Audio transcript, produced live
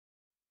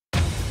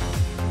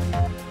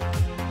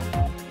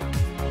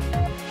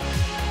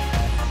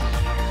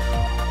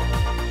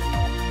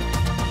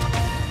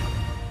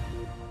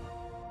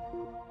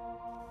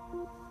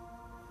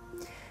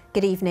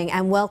Good evening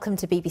and welcome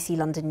to BBC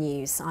London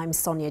News. I'm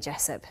Sonja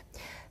Jessup.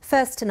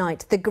 First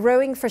tonight, the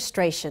growing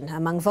frustration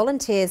among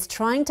volunteers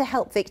trying to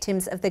help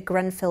victims of the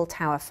Grenfell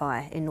Tower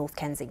fire in North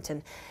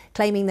Kensington,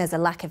 claiming there's a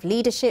lack of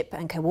leadership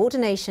and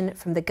coordination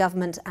from the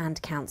government and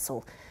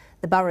council.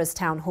 The borough's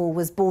town hall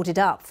was boarded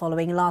up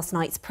following last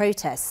night's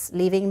protests,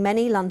 leaving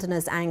many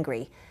Londoners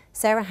angry.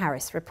 Sarah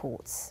Harris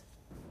reports.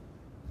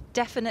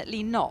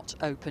 Definitely not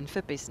open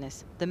for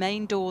business. The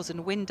main doors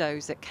and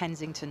windows at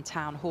Kensington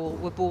Town Hall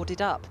were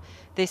boarded up.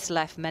 This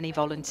left many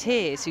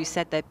volunteers who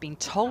said they'd been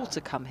told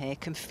to come here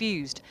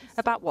confused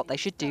about what they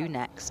should do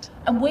next.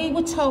 And we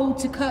were told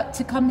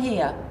to come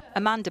here.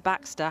 Amanda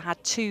Baxter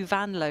had 2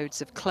 van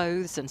loads of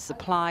clothes and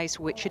supplies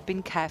which had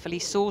been carefully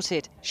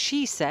sorted.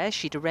 She says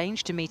she'd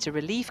arranged to meet a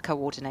relief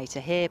coordinator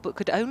here but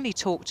could only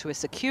talk to a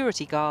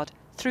security guard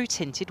through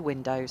tinted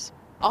windows.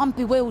 I'm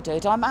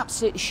bewildered. I'm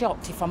absolutely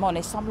shocked, if I'm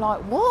honest. I'm like,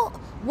 what?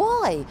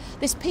 Why?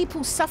 There's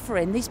people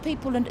suffering. These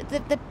people, and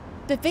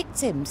the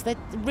victims, they're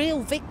the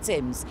real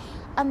victims.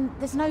 And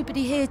there's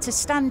nobody here to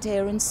stand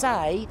here and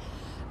say,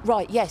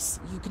 right, yes,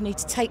 you need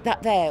to take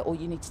that there or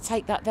you need to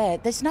take that there.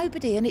 There's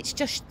nobody, and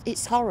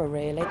it's horror,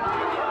 really.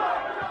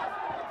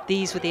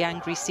 These were the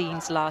angry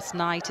scenes last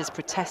night as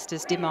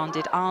protesters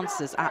demanded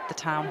answers at the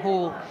town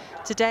hall.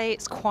 Today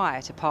it's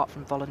quiet apart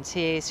from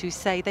volunteers who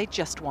say they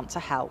just want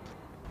to help.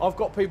 I've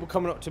got people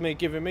coming up to me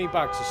giving me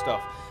bags of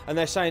stuff and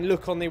they're saying,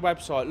 look on the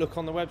website, look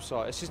on the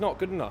website. This is not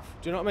good enough.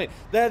 Do you know what I mean?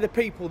 They're the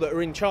people that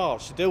are in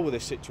charge to deal with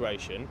this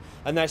situation,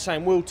 and they're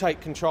saying we'll take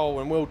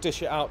control and we'll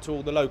dish it out to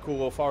all the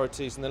local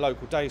authorities and the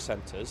local day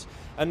centres,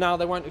 and now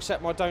they won't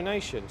accept my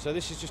donation. So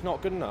this is just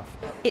not good enough.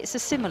 It's a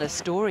similar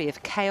story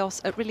of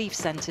chaos at relief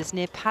centres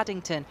near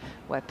Paddington,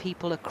 where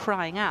people are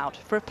crying out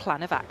for a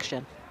plan of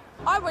action.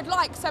 I would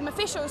like some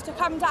officials to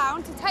come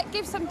down to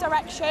give some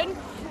direction,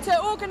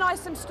 to organise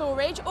some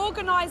storage,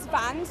 organise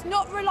vans,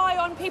 not rely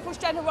on people's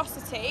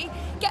generosity,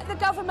 get the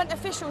government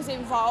officials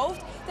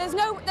involved. There's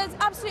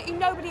absolutely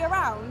nobody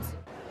around.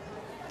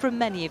 From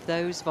many of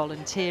those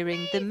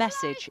volunteering, the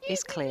message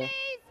is clear.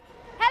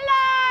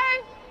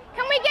 Hello!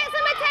 Can we get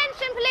some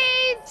attention,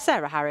 please?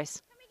 Sarah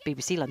Harris,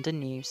 BBC London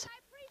News.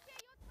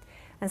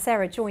 And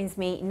Sarah joins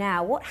me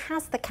now. What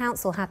has the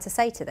council had to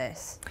say to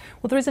this?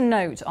 Well, there is a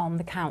note on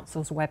the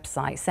council's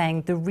website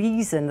saying the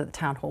reason that the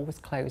town hall was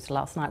closed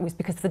last night was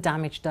because of the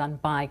damage done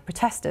by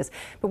protesters.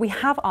 But we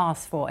have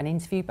asked for an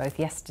interview both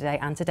yesterday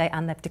and today,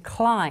 and they've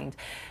declined.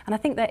 And I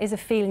think there is a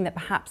feeling that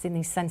perhaps in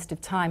these sensitive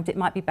times it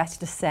might be better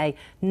to say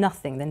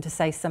nothing than to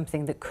say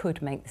something that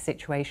could make the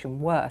situation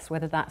worse.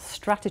 Whether that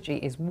strategy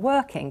is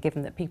working,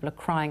 given that people are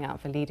crying out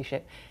for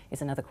leadership,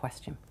 is another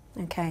question.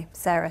 OK,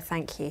 Sarah,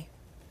 thank you.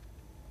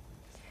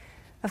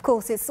 Of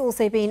course, it's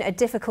also been a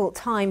difficult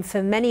time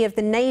for many of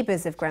the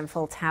neighbours of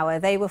Grenfell Tower.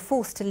 They were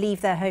forced to leave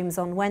their homes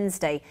on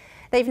Wednesday.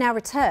 They've now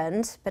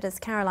returned, but as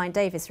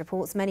Davies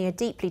reports, many are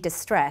deeply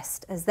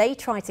distressed as they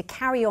try to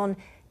carry on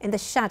in the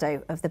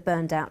shadow of the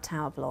burned-out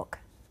tower block.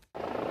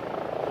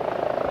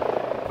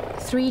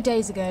 3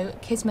 days ago,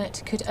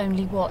 Kismet could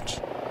only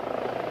watch.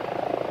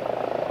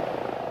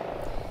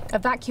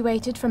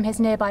 Evacuated from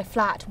his nearby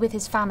flat with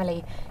his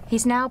family,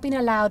 he's now been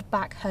allowed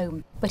back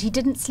home. But he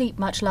didn't sleep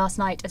much last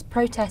night as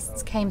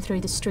protests came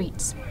through the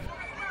streets.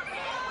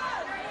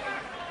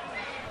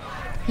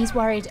 He's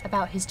worried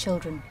about his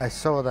children. I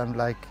saw them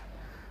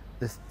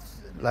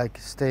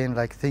staying,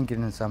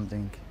 thinking in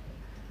something,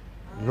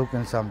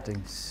 looking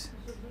something,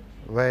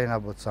 worrying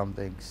about some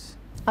things.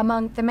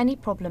 Among the many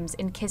problems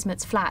in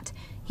Kismet's flat,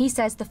 he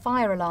says the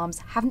fire alarms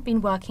haven't been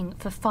working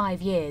for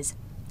 5 years.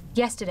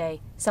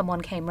 Yesterday,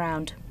 someone came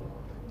round.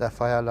 The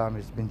fire alarm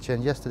has been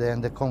changed yesterday,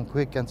 and they come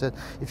quick and said,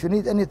 if you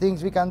need anything,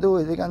 we can do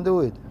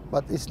it.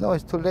 But it's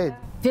too late.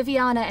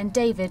 Viviana and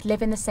David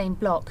live in the same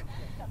block.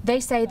 They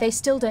say they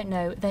still don't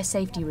know their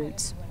safety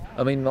routes.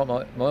 I mean,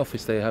 my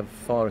office, they have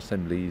fire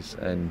assemblies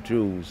and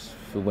drills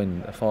for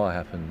when a fire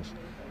happens.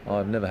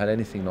 I've never had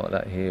anything like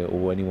that here,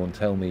 or anyone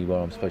tell me where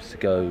I'm supposed to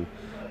go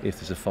if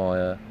there's a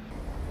fire.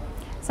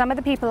 Some of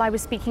the people I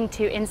was speaking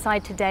to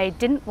inside today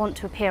didn't want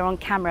to appear on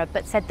camera,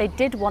 but said they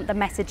did want the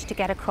message to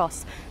get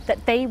across,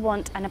 that they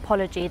want an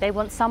apology. They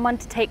want someone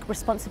to take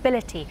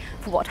responsibility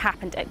for what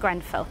happened at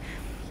Grenfell.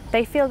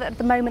 They feel that at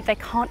the moment they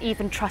can't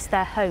even trust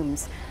their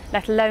homes,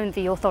 let alone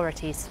the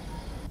authorities.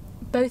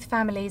 Both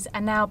families are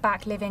now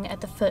back living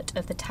at the foot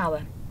of the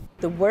tower.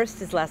 The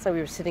worst is last night we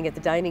were sitting at the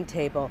dining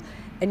table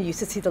and you used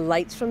to see the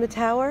lights from the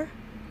tower,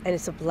 and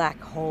it's a black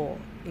hole.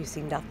 You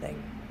see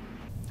nothing.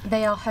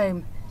 They are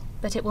home,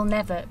 but it will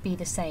never be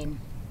the same.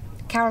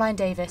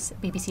 Davies,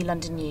 BBC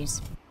London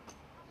News.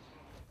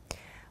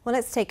 Well,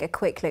 let's take a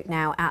quick look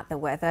now at the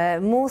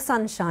weather. More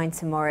sunshine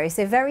tomorrow,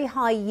 so very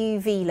high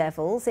UV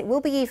levels. It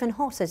will be even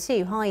hotter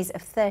too, highs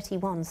of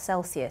 31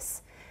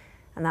 Celsius.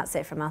 And that's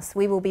it from us.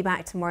 We will be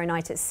back tomorrow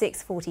night at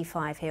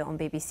 6:45 here on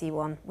BBC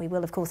One. We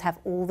will, of course, have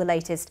all the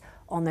latest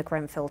on the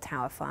Grenfell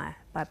Tower fire.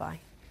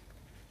 Bye-bye.